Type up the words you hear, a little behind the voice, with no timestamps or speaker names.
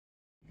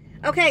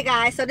Okay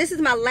guys, so this is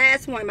my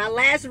last one, my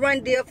last run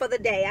deal for the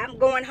day. I'm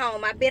going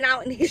home. I've been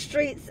out in these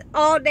streets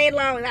all day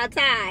long and I'm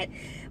tired.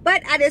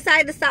 But I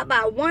decided to stop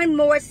by one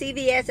more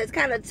CVS that's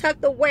kind of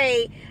tucked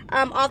away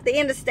off the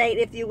interstate,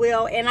 if you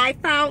will. And I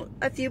found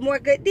a few more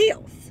good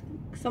deals,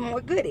 some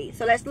more goodies.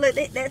 So let's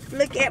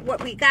look at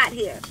what we got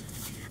here.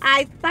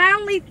 I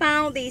finally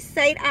found the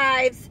St.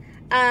 Ives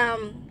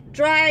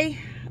dry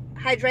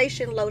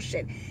hydration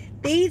lotion.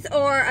 These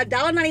are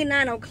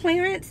 $1.99 on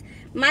clearance.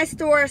 My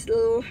store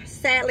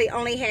sadly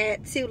only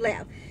had 2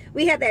 left.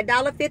 We had that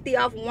 $1.50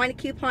 off one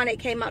coupon that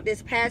came out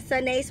this past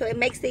Sunday, so it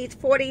makes these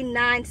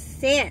 49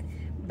 cents.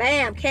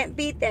 Bam, can't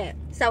beat that.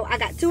 So I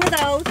got 2 of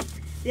those,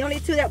 the only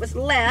 2 that was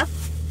left.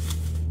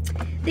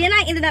 Then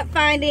I ended up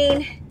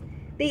finding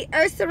the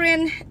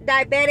Ursarin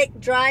Diabetic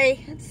Dry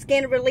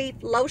Skin Relief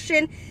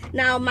Lotion.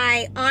 Now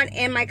my aunt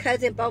and my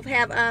cousin both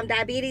have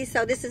diabetes,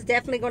 so this is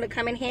definitely going to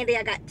come in handy.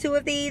 I got 2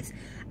 of these.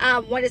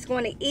 One is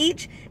going to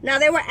each. Now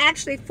there were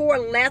actually 4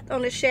 left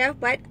on the shelf,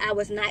 but I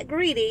was not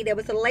greedy. There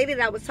was a lady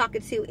that I was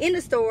talking to in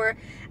the store,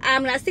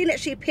 and I seen that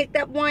she picked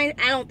up one.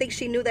 I don't think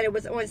she knew that it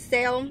was on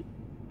sale,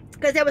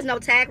 because there was no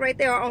tag right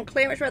there, or on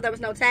clearance rather, there was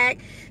no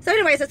tag. So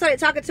anyways, I started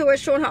talking to her,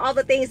 showing her all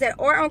the things that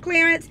are on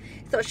clearance.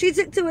 So she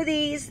took 2 of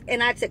these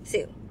and I took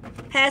 2.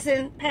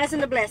 Passing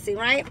the blessing,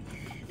 right?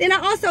 Then I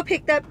also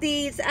picked up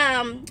these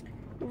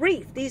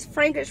these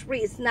fragrance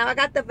wreaths. Now I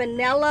got the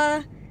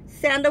vanilla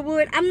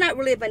sandalwood. I'm not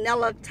really a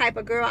vanilla type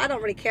of girl. I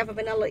don't really care for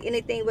vanilla,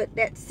 anything with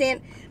that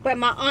scent, but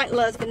my aunt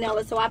loves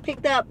vanilla, so I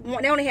picked up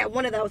one. They only had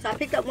 1 of those, so I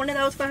picked up 1 of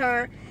those for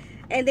her.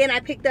 And then I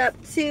picked up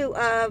 2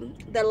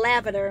 of the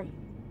lavender,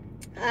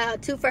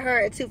 2 for her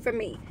and 2 for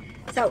me.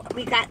 So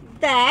we got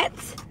that.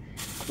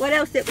 What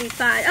else did we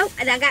find? Oh,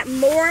 and I got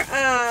more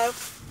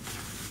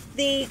of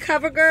the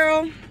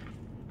CoverGirl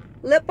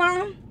lip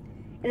balm.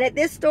 And at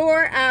this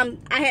store, I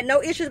had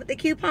no issues with the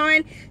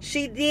coupon.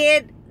 She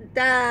did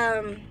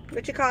the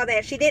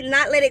she did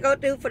not let it go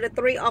through for the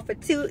 3 off of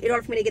 2 in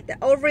order for me to get the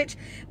overage,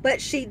 but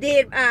she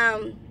did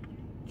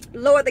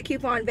lower the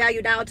coupon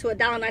value down to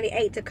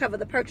 $1.98 to cover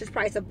the purchase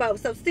price of both.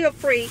 So still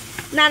free,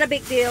 not a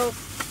big deal.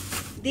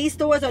 These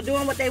stores are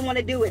doing what they want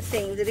to do, it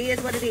seems. It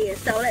is what it is.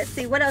 So let's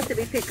see, what else did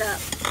we pick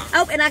up?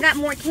 Oh, and I got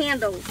more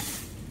candles.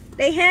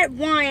 They had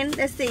one,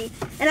 let's see,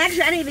 and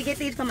actually I didn't even get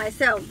these for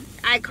myself.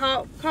 I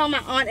called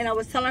my aunt and I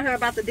was telling her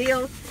about the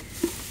deals.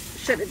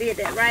 Should have did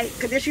that, right?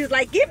 Because then she was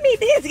like, give me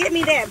this, give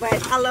me that.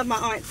 But I love my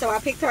aunt, so I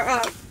picked her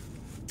up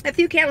a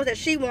few candles that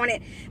she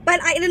wanted.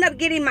 But I ended up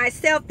getting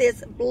myself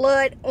this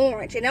blood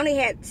orange, and I only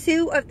had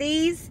 2 of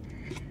these.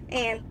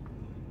 And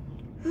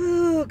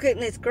oh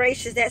goodness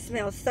gracious, that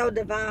smells so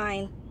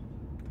divine.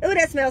 Oh,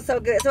 that smells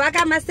so good. So I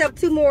got myself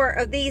 2 more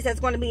of these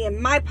that's going to be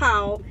in my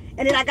pile.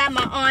 And then I got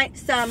my aunt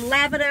some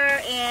lavender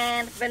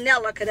and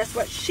vanilla, because that's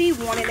what she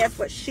wanted, that's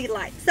what she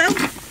liked. So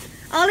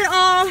all in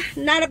all,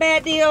 not a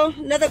bad deal.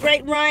 Another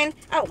great run.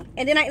 Oh,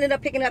 and then I ended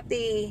up picking up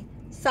the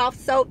soft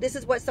soap. This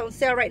is what's on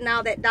sale right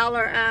now. That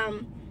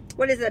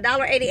what is it,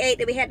 $1.88,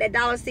 that we had that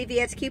 $1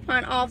 CVS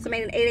coupon off, so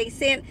made an 88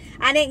 cent.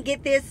 I didn't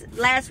get this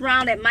last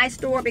round at my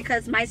store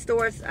because my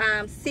store's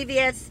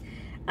CVS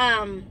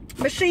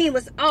machine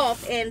was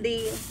off, and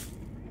the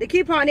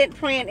coupon didn't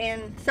print,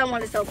 and so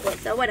on and so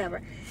forth. So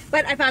whatever.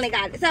 But I finally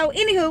got it. So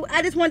anywho,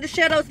 I just wanted to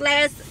share those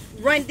last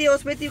run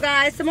deals with you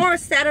guys.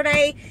 Tomorrow's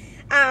Saturday.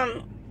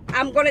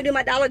 I'm going to do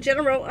my Dollar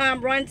General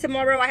run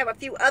tomorrow. I have a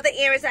few other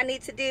errands I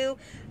need to do.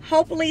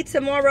 Hopefully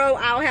tomorrow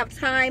I'll have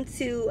time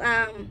to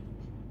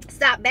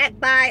stop back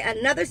by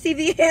another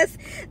CVS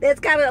that's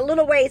kind of a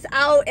little ways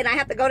out, and I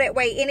have to go that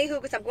way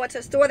anywho because I'm going to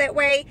a store that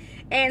way,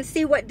 and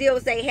see what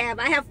deals they have.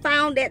 I have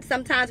found that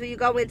sometimes when you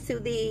go into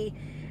the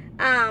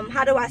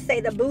how do I say,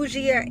 the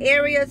bougier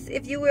areas,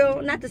 if you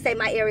will, not to say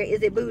my area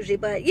is it bougie,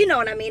 but you know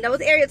what I mean,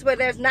 those areas where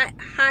there's not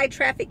high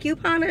traffic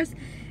couponers,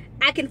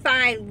 I can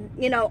find,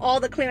 you know, all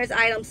the clearance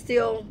items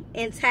still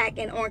intact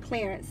and on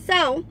clearance.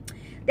 So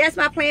that's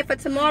my plan for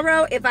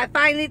tomorrow. If I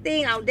find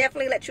anything, I'll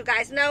definitely let you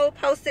guys know,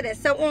 post it and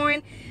so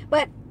on.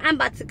 But I'm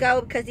about to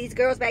go because these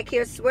girls back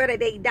here swear that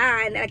they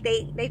dying, like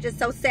they just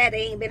so sad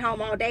they ain't been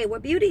home all day. Well,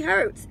 beauty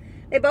hurts.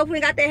 They both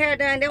went and got their hair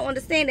done. They don't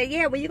understand that,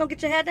 yeah, when you gonna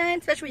get your hair done,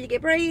 especially when you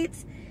get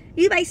braids,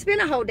 you may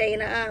spend a whole day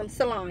in a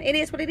salon. It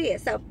is what it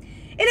is. So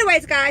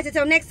anyways guys,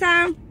 until next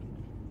time,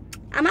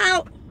 I'm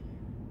out.